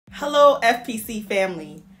Hello, FPC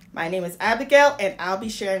family. My name is Abigail, and I'll be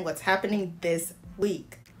sharing what's happening this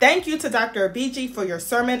week. Thank you to Dr. Abiji for your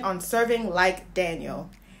sermon on serving like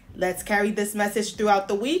Daniel. Let's carry this message throughout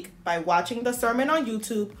the week by watching the sermon on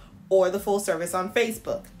YouTube or the full service on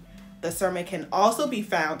Facebook. The sermon can also be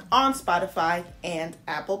found on Spotify and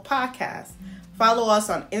Apple Podcasts. Follow us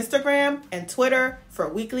on Instagram and Twitter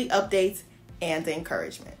for weekly updates and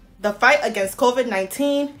encouragement. The fight against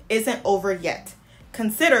COVID-19 isn't over yet.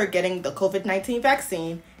 Consider getting the COVID-19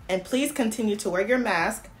 vaccine, and please continue to wear your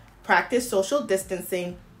mask, practice social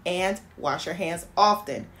distancing, and wash your hands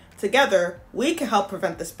often. Together, we can help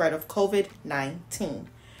prevent the spread of COVID-19.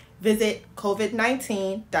 Visit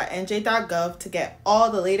covid19.nj.gov to get all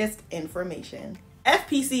the latest information.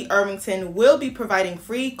 FPC Irvington will be providing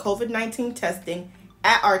free COVID-19 testing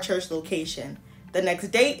at our church location. The next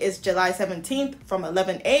date is July 17th from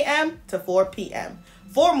 11 a.m. to 4 p.m.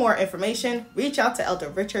 For more information, reach out to Elder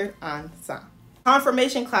Richard on Sa.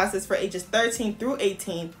 Confirmation classes for ages 13 through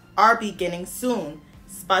 18 are beginning soon.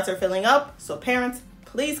 Spots are filling up, so parents,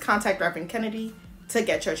 please contact Reverend Kennedy to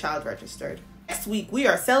get your child registered. Next week, we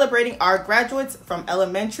are celebrating our graduates from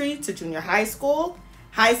elementary to junior high school,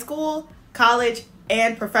 college,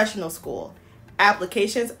 and professional school.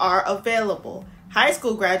 Applications are available. High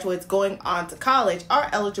school graduates going on to college are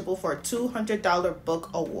eligible for a $200 book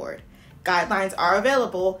award. Guidelines are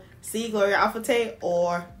available. See Gloria Alfate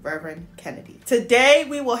or Reverend Kennedy. Today,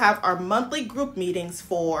 we will have our monthly group meetings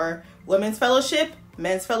for Women's Fellowship,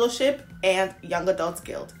 Men's Fellowship, and Young Adults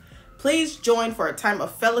Guild. Please join for a time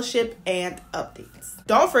of fellowship and updates.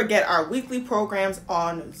 Don't forget our weekly programs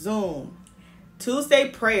on Zoom. Tuesday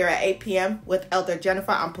prayer at 8 p.m. with Elder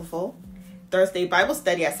Jennifer Ampufo. Thursday Bible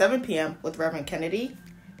study at 7 p.m. with Reverend Kennedy.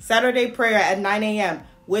 Saturday prayer at 9 a.m.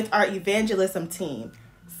 with our evangelism team.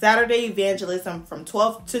 Saturday evangelism from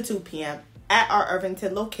 12 to 2 p.m. at our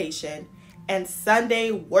Irvington location. And Sunday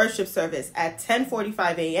worship service at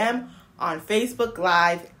 10:45 a.m. on Facebook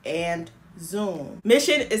Live and Zoom.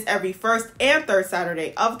 Mission is every first and third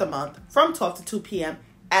Saturday of the month from 12 to 2 p.m.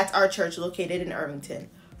 at our church located in Irvington.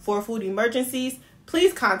 For food emergencies,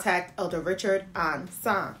 please contact Elder Richard on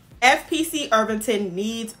Sa. FPC Irvington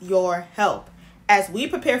needs your help. As we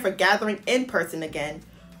prepare for gathering in person again,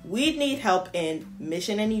 we need help in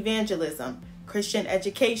mission and evangelism, Christian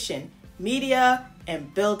education, media,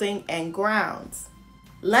 and building and grounds.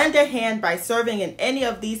 Lend a hand by serving in any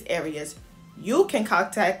of these areas. You can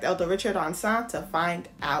contact Elder Richard on Sa to find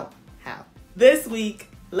out how. This week,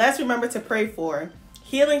 let's remember to pray for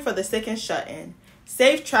healing for the sick and shut-in,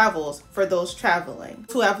 safe travels for those traveling,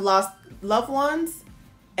 who have lost loved ones,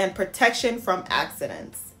 and protection from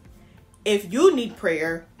accidents. If you need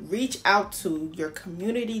prayer, reach out to your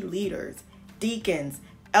community leaders, deacons,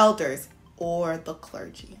 elders, or the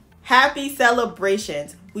clergy. Happy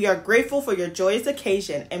celebrations. We are grateful for your joyous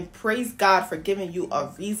occasion and praise God for giving you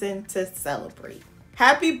a reason to celebrate.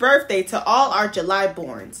 Happy birthday to all our July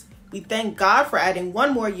borns. We thank God for adding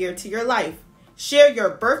one more year to your life. Share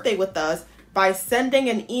your birthday with us by sending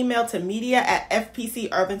an email to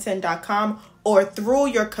media@fpcirvington.com or through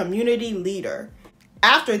your community leader.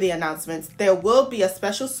 After the announcements, there will be a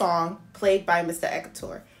special song played by Mr.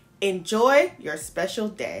 Ekator. Enjoy your special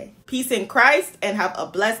day. Peace in Christ and have a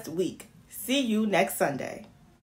blessed week. See you next Sunday.